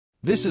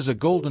This is a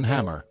golden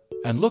hammer,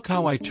 and look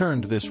how I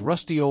turned this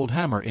rusty old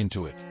hammer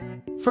into it.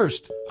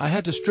 First, I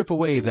had to strip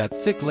away that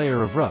thick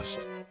layer of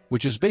rust,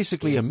 which is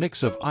basically a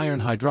mix of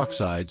iron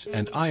hydroxides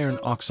and iron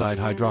oxide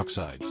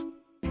hydroxides.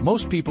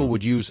 Most people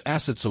would use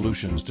acid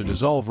solutions to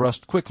dissolve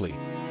rust quickly,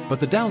 but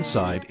the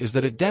downside is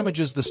that it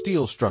damages the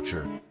steel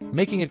structure,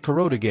 making it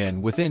corrode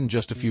again within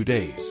just a few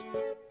days.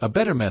 A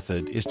better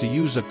method is to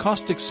use a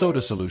caustic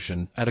soda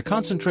solution at a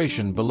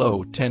concentration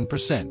below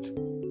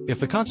 10%. If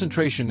the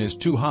concentration is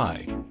too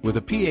high, with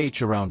a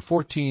pH around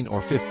 14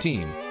 or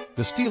 15,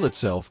 the steel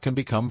itself can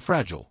become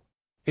fragile.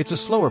 It's a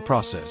slower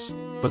process,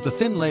 but the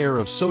thin layer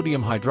of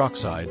sodium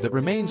hydroxide that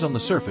remains on the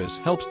surface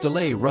helps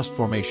delay rust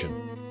formation,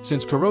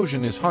 since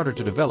corrosion is harder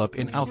to develop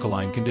in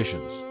alkaline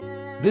conditions.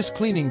 This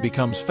cleaning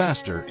becomes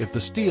faster if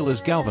the steel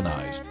is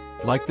galvanized,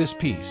 like this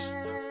piece.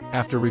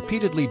 After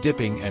repeatedly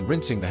dipping and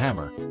rinsing the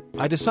hammer,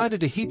 I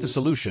decided to heat the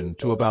solution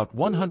to about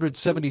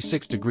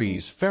 176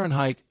 degrees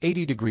Fahrenheit,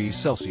 80 degrees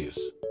Celsius.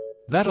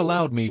 That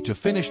allowed me to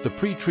finish the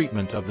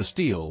pre-treatment of the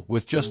steel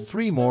with just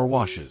 3 more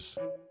washes.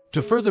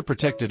 To further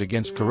protect it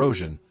against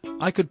corrosion,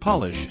 I could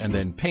polish and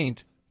then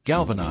paint,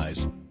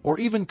 galvanize,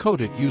 or even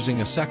coat it using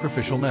a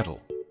sacrificial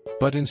metal.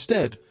 But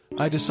instead,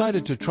 I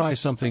decided to try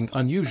something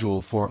unusual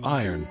for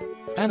iron: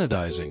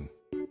 anodizing.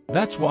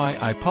 That's why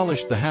I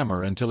polished the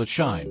hammer until it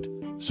shined,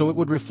 so it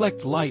would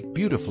reflect light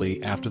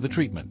beautifully after the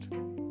treatment.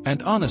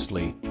 And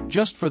honestly,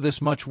 just for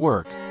this much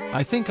work,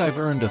 I think I've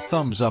earned a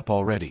thumbs up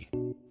already.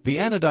 The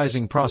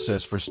anodizing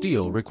process for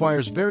steel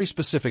requires very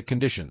specific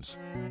conditions: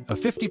 a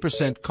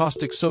 50%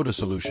 caustic soda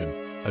solution,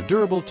 a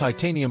durable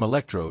titanium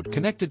electrode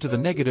connected to the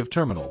negative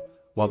terminal,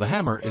 while the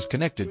hammer is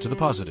connected to the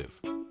positive.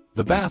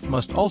 The bath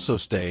must also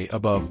stay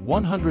above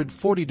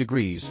 140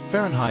 degrees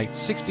Fahrenheit,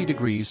 60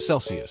 degrees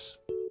Celsius.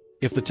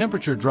 If the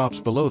temperature drops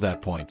below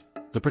that point,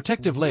 the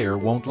protective layer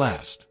won't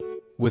last.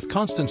 With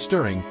constant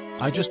stirring,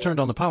 I just turned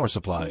on the power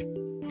supply.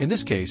 In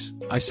this case,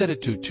 I set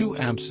it to 2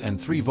 amps and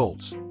 3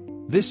 volts.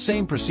 This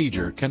same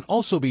procedure can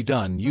also be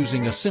done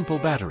using a simple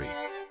battery.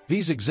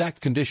 These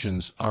exact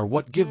conditions are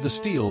what give the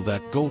steel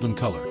that golden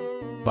color.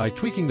 By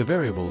tweaking the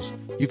variables,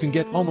 you can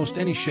get almost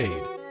any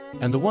shade,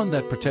 and the one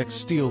that protects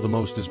steel the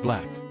most is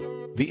black.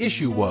 The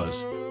issue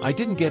was, I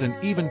didn't get an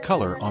even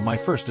color on my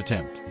first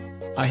attempt.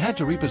 I had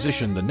to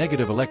reposition the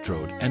negative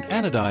electrode and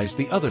anodize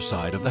the other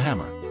side of the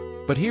hammer.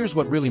 But here's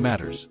what really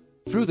matters.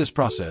 Through this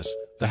process,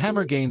 the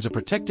hammer gains a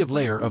protective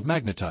layer of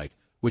magnetite,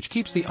 which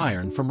keeps the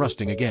iron from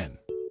rusting again.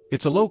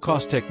 It's a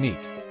low-cost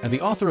technique, and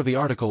the author of the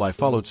article I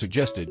followed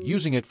suggested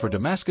using it for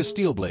Damascus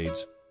steel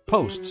blades,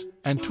 posts,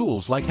 and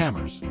tools like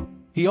hammers.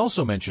 He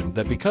also mentioned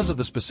that because of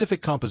the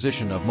specific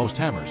composition of most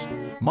hammers,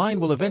 mine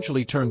will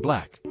eventually turn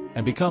black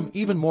and become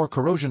even more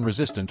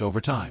corrosion-resistant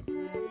over time.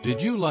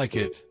 Did you like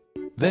it?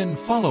 Then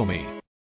follow me.